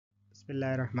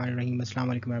Bismillahirrahmanirrahim.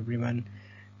 Assalamu alaikum everyone.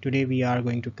 Today we are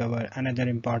going to cover another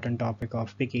important topic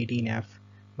of PIC18F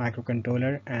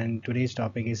microcontroller, and today's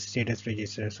topic is status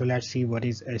register. So let's see what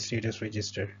is a status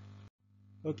register.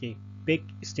 Okay, PIC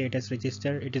status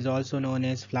register, it is also known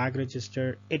as flag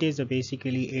register. It is a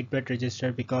basically 8-bit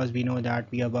register because we know that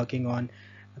we are working on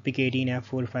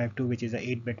PIC18F452, which is a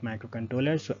 8-bit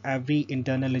microcontroller. So every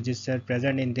internal register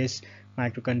present in this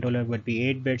microcontroller would be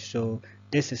 8 bits. So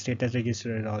this status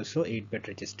register is also 8-bit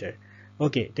register.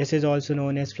 Okay, this is also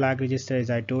known as flag register, as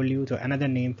I told you. So another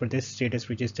name for this status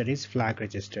register is flag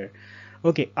register.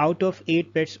 Okay, out of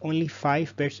 8 bits, only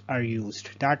 5 bits are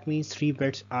used. That means 3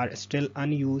 bits are still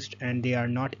unused and they are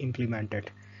not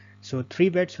implemented. So 3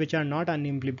 bits which are not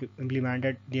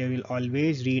implemented, they will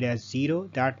always read as 0.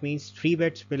 That means 3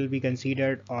 bits will be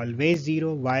considered always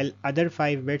 0, while other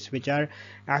 5 bits which are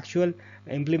actual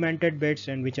implemented bits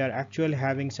and which are actual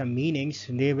having some meanings,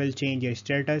 they will change their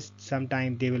status.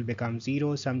 Sometimes they will become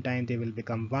 0, sometimes they will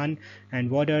become 1. And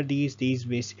what are these? These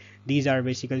are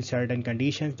basically certain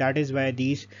conditions. That is why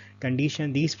these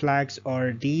flags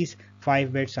or these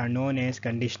 5 bits are known as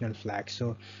conditional flags.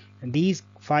 So these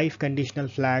 5 conditional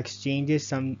flags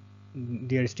changes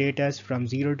their status from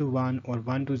 0 to 1 or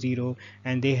 1 to 0,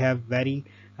 and they have very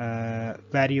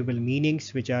variable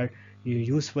meanings which are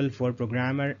useful for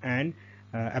programmer and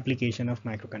application of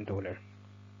microcontroller.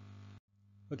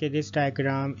 Okay, this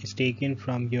diagram is taken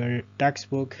from your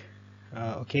textbook.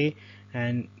 Okay,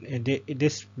 and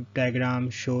this diagram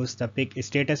shows the PIC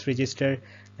status register,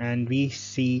 and we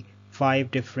see 5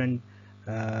 different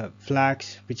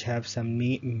flags which have some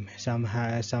meanings,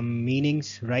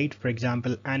 right? For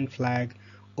example, N flag,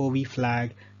 OV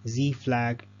flag, Z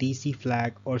flag, DC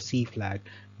flag, or C flag.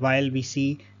 While we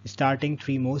see starting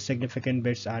 3 most significant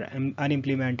bits are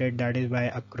unimplemented, that is why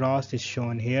a cross is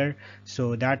shown here.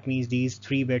 So that means these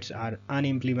 3 bits are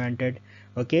unimplemented.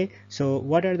 Okay, so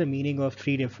what are the meaning of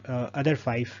other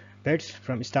 5 bits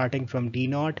from starting from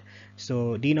D0?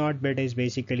 So D0 bit is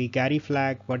basically carry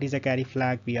flag. What is a carry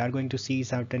flag? We are going to see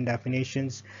certain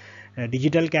definitions.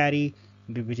 Digital carry,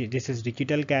 this is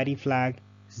digital carry flag.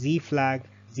 Z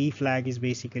flag is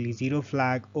basically 0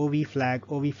 flag. OV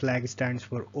flag stands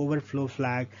for overflow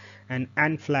flag, and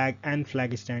N flag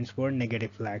stands for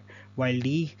negative flag. While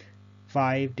D5,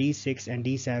 D6 and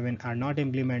D7 are not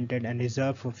implemented and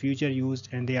reserved for future use,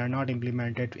 and they are not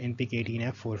implemented in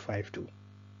PIC18F452.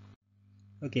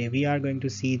 Okay, we are going to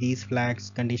see these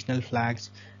flags, conditional flags,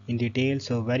 in detail.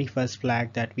 So very first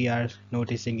flag that we are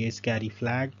noticing is carry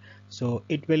flag. So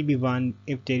it will be 1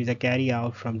 if there is a carry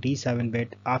out from D7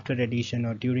 bit after addition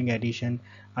or during addition.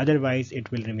 Otherwise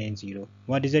it will remain 0.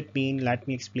 What does it mean? Let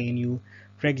me explain you.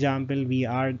 For example, we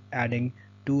are adding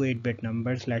two 8-bit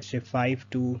numbers. Let's say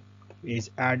 52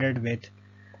 is added with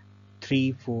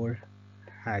 34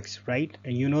 hex, right?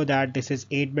 And you know that this is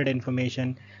 8-bit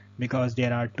information because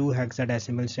there are 2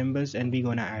 hexadecimal symbols and we're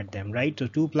gonna add them, right? So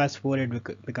 2 plus 4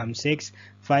 it becomes 6,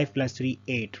 5 plus 3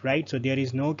 8, right? So there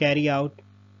is no carry out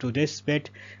to this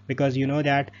bit because you know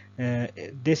that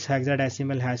this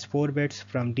hexadecimal has 4 bits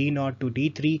from D0 to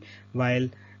D3, while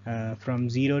from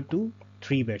 0 to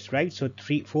 3 bits, right? So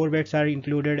 4 bits are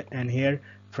included, and here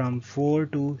from 4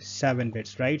 to 7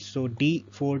 bits, right? So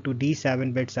D4 to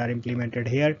D7 bits are implemented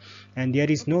here, and there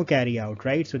is no carry out,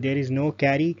 right? So there is no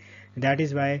carry. That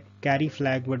is why carry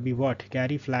flag would be what?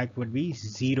 Carry flag would be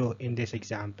 0 in this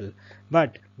example.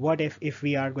 But what if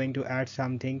we are going to add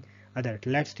something other?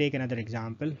 Let's take another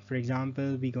example. For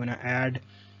example, we're gonna add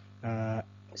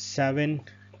 7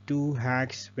 2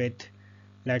 hex with,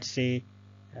 let's say,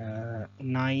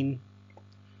 9A,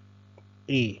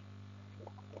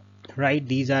 right?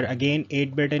 These are again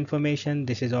 8-bit information.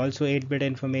 This is also 8-bit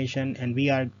information, and we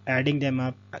are adding them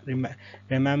up.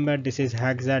 Remember, this is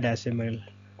hexadecimal,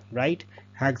 right?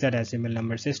 Hexadecimal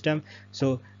number system.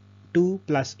 So 2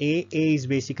 plus a is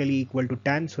basically equal to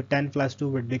 10. So 10 plus 2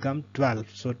 would become 12.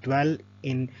 So 12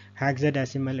 in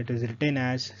hexadecimal, it is written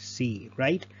as C,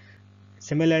 right?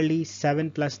 Similarly,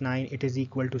 7 plus 9, it is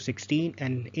equal to 16,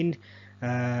 and in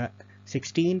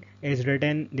 16 is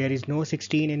written, there is no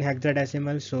 16 in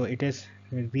hexadecimal, so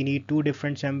we need 2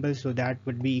 different symbols, so that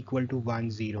would be equal to 1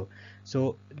 0.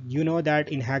 So you know that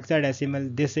in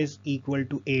hexadecimal this is equal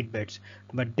to 8 bits,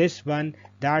 but this one,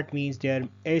 that means there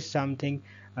is something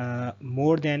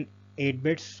more than 8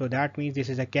 bits, so that means this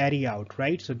is a carry out,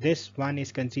 right? So this one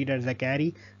is considered as a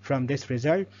carry from this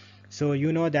result. So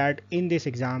you know that in this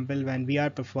example, when we are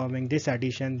performing this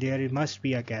addition, there must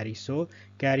be a carry. So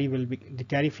the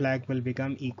carry flag will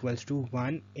become equals to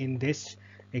 1 in this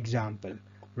example,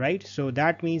 right? So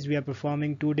that means we are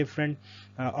performing 2 different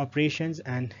operations,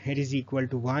 and it is equal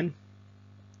to 1.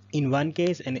 in one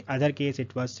case, and in other case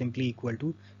it was simply equal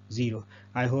to 0.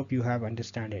 I hope you have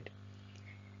understand it.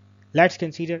 Let's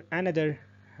consider another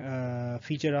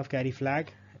feature of carry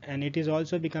flag, and it is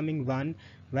also becoming 1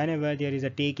 whenever there is a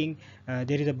taking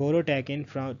there is a borrow taken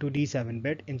from to d7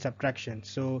 bit in subtraction.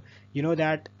 So you know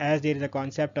that as there is a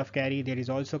concept of carry, there is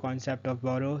also concept of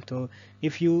borrow. So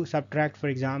if you subtract, for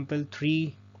example,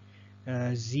 3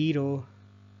 0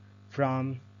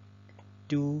 from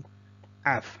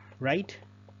 2f, right?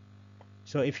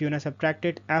 So if you wanna subtract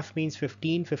it, f means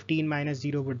 15. 15 minus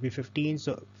 0 would be 15.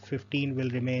 So 15 will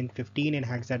remain 15. In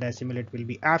hexadecimal it will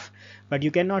be f. But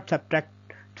you cannot subtract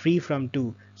 3 from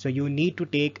 2. So you need to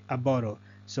take a borrow.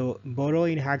 So borrow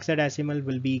in hexadecimal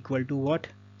will be equal to what?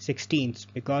 16,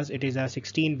 because it is a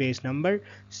 16 base number.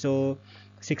 So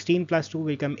 16 plus 2 will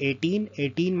become 18.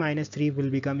 18 minus 3 will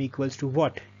become equals to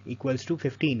what? Equals to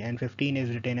 15. And 15 is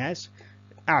written as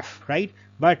f, right?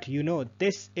 But you know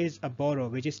this is a borrow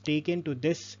which is taken to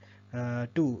this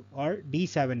 2 or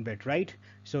d7 bit, right?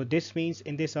 So this means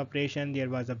in this operation there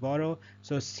was a borrow,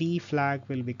 so C flag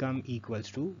will become equals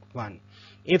to 1.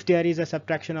 If there is a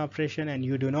subtraction operation and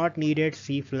you do not need it,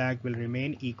 C flag will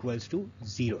remain equals to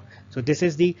 0. So this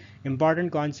is the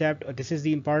important concept, or this is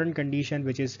the important condition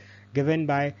which is given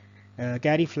by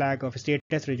carry flag of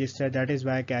status register. That is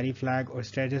why carry flag or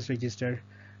status register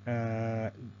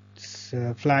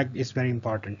flag is very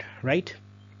important, right?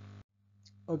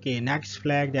 Okay, next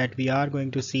flag that we are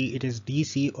going to see, it is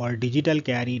DC or digital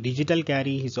carry. Digital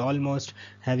carry is almost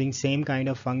having same kind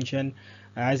of function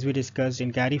as we discussed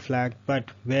in carry flag,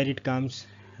 but where it comes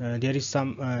there is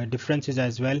some differences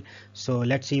as well. So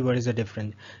let's see what is the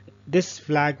difference. This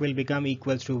flag will become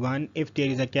equals to 1 if there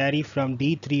is a carry from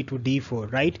D3 to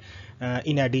D4, right?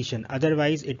 In addition,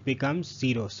 otherwise it becomes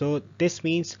 0. So this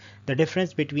means the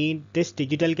difference between this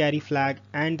digital carry flag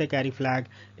and the carry flag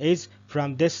is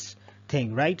from this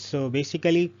thing, right? So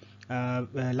basically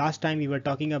last time we were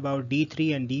talking about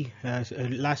D3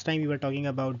 and last time we were talking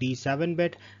about D7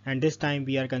 bit, and this time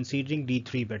we are considering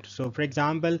D3 bit. So for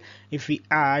example, if we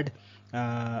add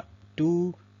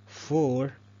 2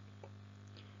 4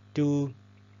 to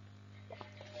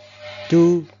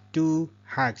 2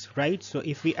 hex, right? So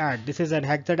if we add, this is a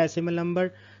hexadecimal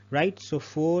number, right? So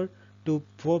 4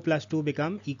 plus 2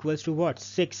 become equals to what?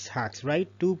 6 hex, right?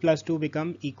 2 plus 2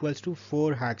 become equals to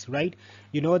 4 hex, right?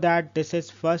 You know that this is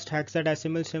first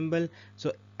hexadecimal symbol.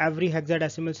 So every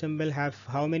hexadecimal symbol have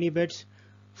how many bits?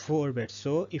 4 bits.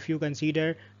 So if you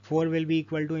consider 4 will be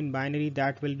equal to, in binary,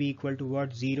 that will be equal to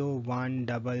what? 0 1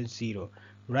 0 0,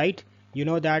 right? You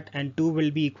know that. And 2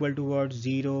 will be equal to what?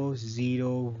 0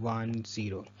 0 1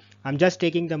 0. I'm just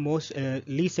taking the most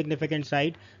least significant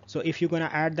side. So if you're gonna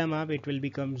add them up, it will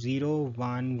become 0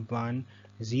 1 1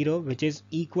 0, which is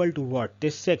equal to what?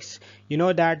 This 6. You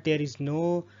know that there is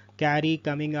no carry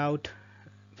coming out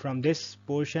from this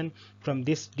portion, from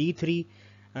this D3.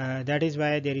 That is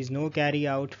why there is no carry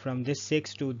out from this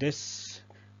 6 to this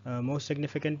most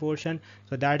significant portion.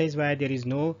 So that is why there is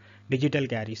no digital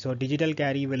carry. So digital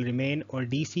carry will remain, or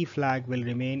DC flag will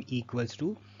remain equals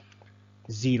to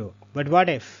 0. But what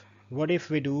if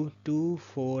we do 2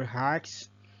 4 hex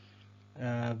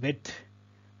with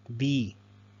B,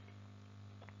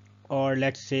 or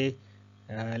let's say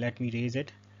let me raise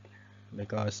it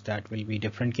because that will be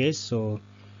different case. So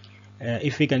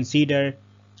if we consider,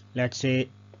 let's say,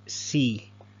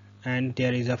 C, and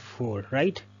there is a 4,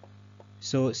 right?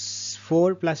 So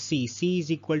 4 plus C is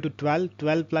equal to 12.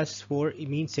 12 plus 4 it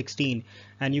means 16,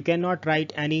 and you cannot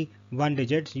write any one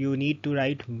digit, you need to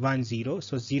write 1 0.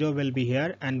 So 0 will be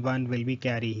here and 1 will be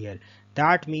carry here.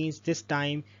 That means this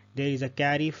time there is a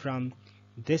carry from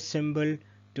this symbol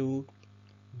to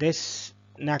this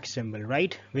next symbol,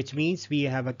 right? Which means we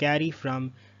have a carry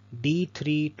from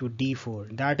D3 to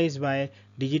D4. That is why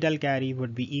digital carry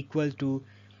would be equal to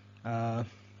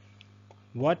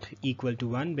what? Equal to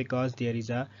 1, because there is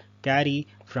a carry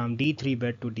from D3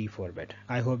 bit to D4 bit.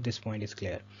 I hope this point is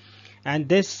clear. And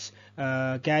this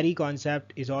carry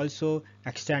concept is also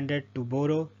extended to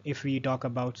borrow if we talk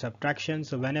about subtraction.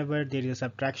 So whenever there is a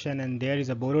subtraction and there is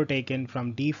a borrow taken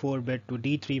from D4 bit to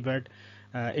D3 bit,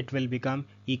 it will become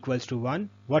equals to 1.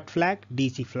 What flag?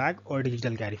 DC flag or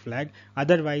digital carry flag.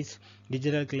 Otherwise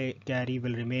digital carry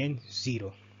will remain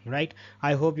 0, right?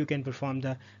 I hope you can perform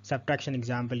the subtraction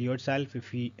example yourself.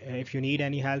 If you need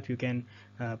any help, you can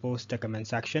post the comment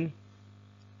section.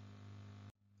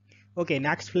 Okay,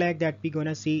 next flag that we're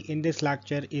gonna see in this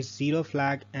lecture is 0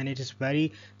 flag, and it is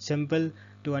very simple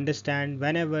to understand.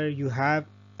 Whenever you have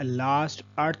a last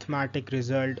arithmetic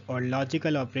result or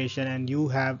logical operation and you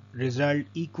have result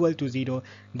equal to 0,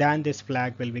 then this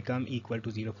flag will become equal to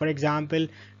 0. For example,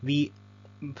 we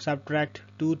subtract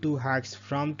 2 hacks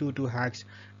from 2 hacks,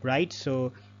 right?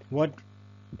 So what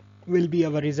will be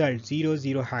our result?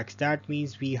 0 hacks. That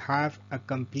means we have a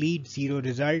complete 0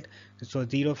 result, so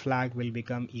 0 flag will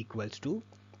become equals to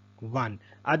 1.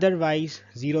 Otherwise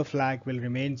 0 flag will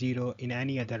remain 0 in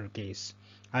any other case.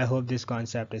 I hope this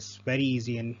concept is very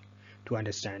easy and to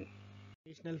understand.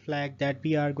 Conditional flag that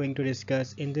we are going to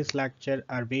discuss in this lecture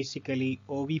are basically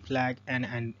OV flag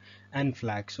and N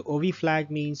flag. So OV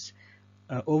flag means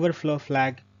overflow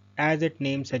flag. As its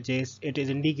name suggests, it is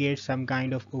indicates some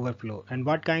kind of overflow. And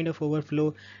what kind of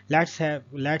overflow? Let's say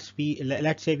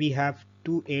we have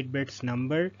two 8 bits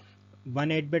number, one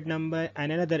 8-bit number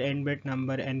and another n-bit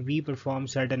number, and we perform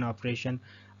certain operation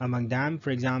among them, for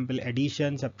example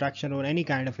addition, subtraction, or any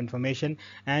kind of information,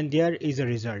 and there is a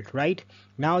result. Right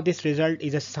now this result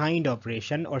is a signed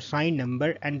operation or signed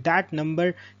number, and that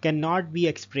number cannot be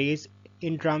expressed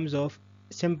in terms of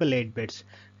simple 8 bits.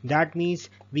 That means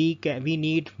we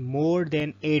need more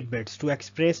than 8 bits to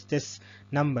express this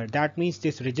number. That means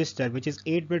this register, which is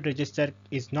 8-bit register,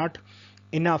 is not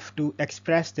enough to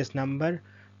express this number,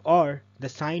 or the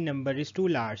sign number is too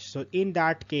large. So in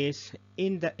that case,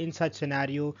 in such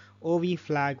scenario, OV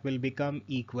flag will become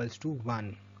equals to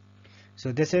 1.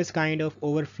 So this is kind of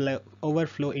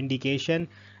overflow indication,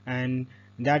 and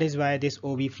that is why this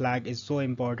OV flag is so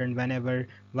important whenever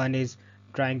one is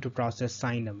trying to process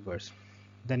sign numbers.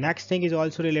 The next thing is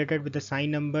also related with the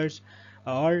sign numbers,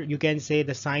 or you can say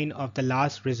the sign of the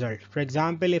last result. For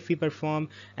example, if we perform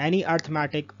any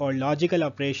arithmetic or logical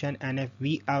operation, and if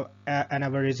and our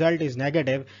result is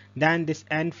negative, then this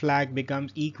N flag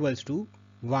becomes equals to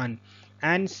 1.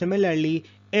 And similarly,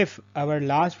 if our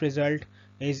last result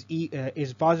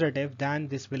is positive, then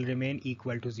this will remain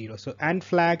equal to 0. So N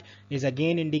flag is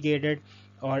again indicated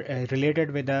or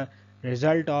related with the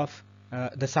result of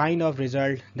the sign of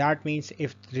result. That means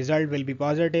if result will be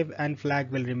positive, N flag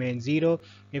will remain 0.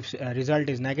 If result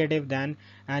is negative, then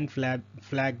N flag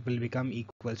will become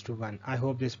equals to 1. I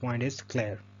hope this point is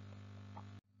clear.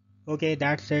 Okay,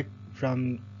 that's it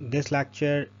from this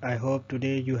lecture. I hope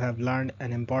today you have learned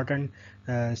an important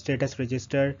status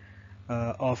register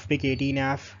of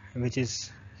PIC18F, which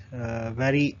is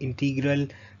very integral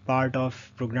part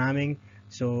of programming.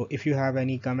 So if you have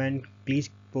any comment, please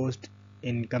post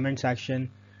in comment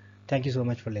section. Thank you so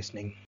much for listening.